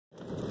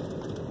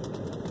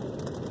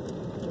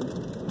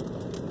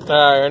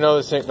Alright, I know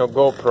this ain't no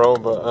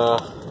GoPro, but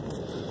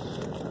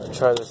I'll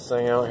try this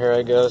thing out here,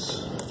 I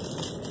guess.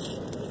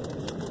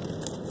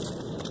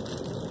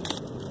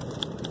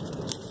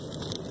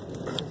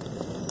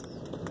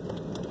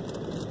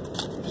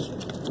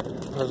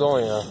 There's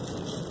only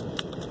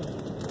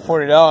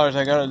 $40.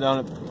 I got it down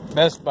at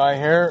Best Buy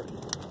here,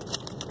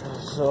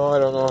 so I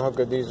don't know how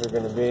good these are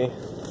going to be.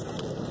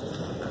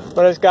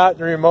 But it's got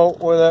the remote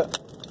with it.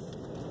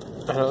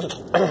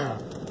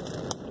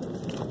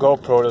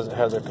 GoPro doesn't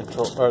have the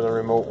control or the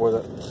remote with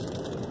it.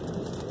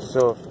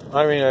 So,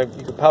 I mean,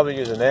 you could probably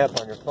use an app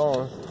on your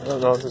phone. I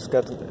don't know if it's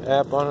got the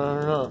app on it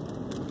or not.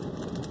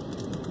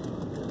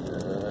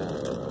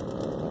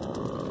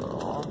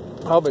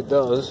 Probably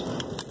does.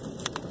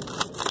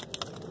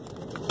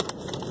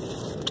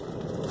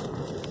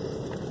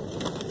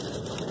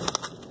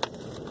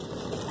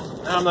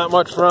 I'm not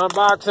much for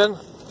unboxing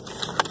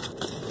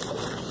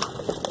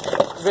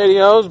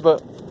videos,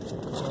 but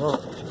oh,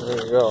 there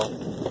you go.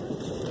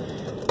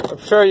 I'm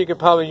sure you could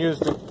probably use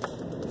the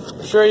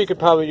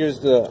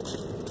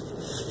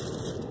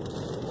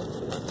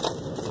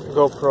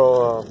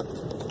GoPro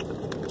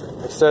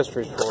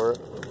accessories for it.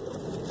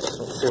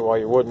 Let's see why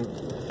you wouldn't.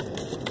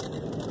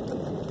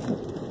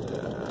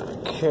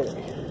 Okay.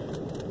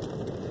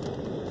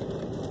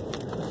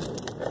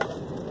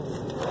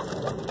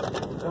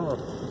 Oh.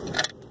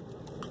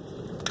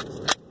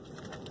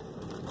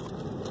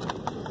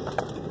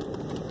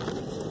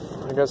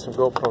 I got some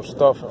GoPro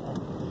stuff at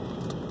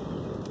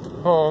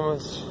home.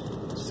 It's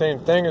the same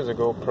thing as a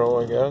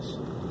GoPro, I guess.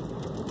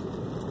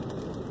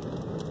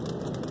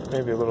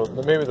 Maybe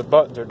the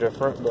buttons are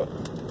different, but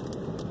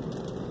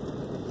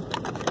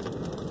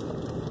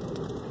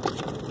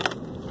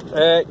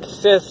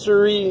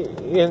accessory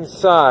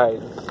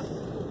inside.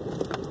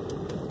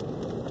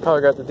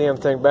 Probably got the damn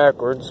thing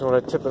backwards, so when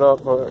I tip it up,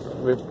 it'll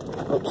be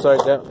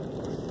upside down.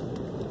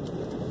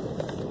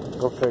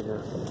 Go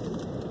figure.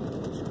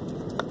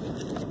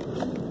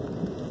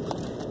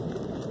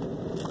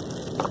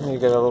 You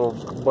got a little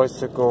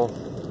bicycle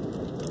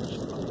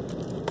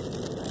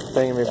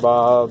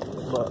thingamabob.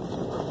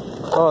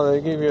 Oh,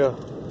 they give you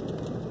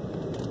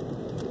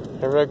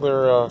a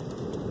regular,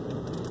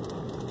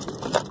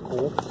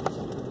 cool,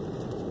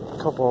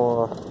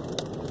 couple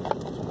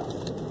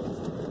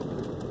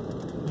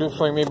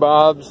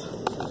dooflingy-bobs.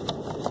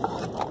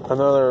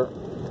 Another,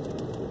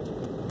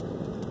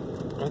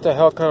 what the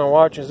hell kind of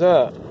watch is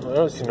that? I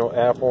don't see no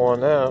Apple on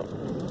that.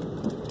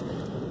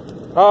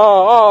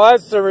 Oh,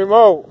 that's the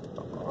remote.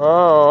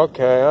 Oh,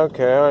 okay. I thought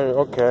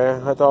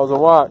it was a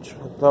watch. I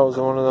thought it was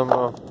one of them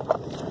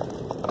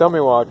dummy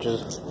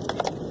watches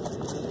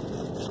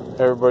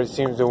everybody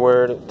seems to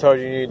wear. It tells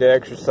you need to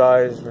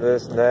exercise for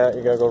this and that.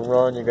 You gotta go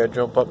run. You gotta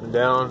jump up and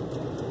down.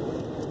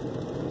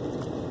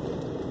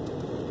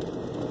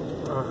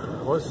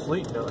 It was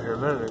sleeting out here a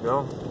minute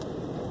ago.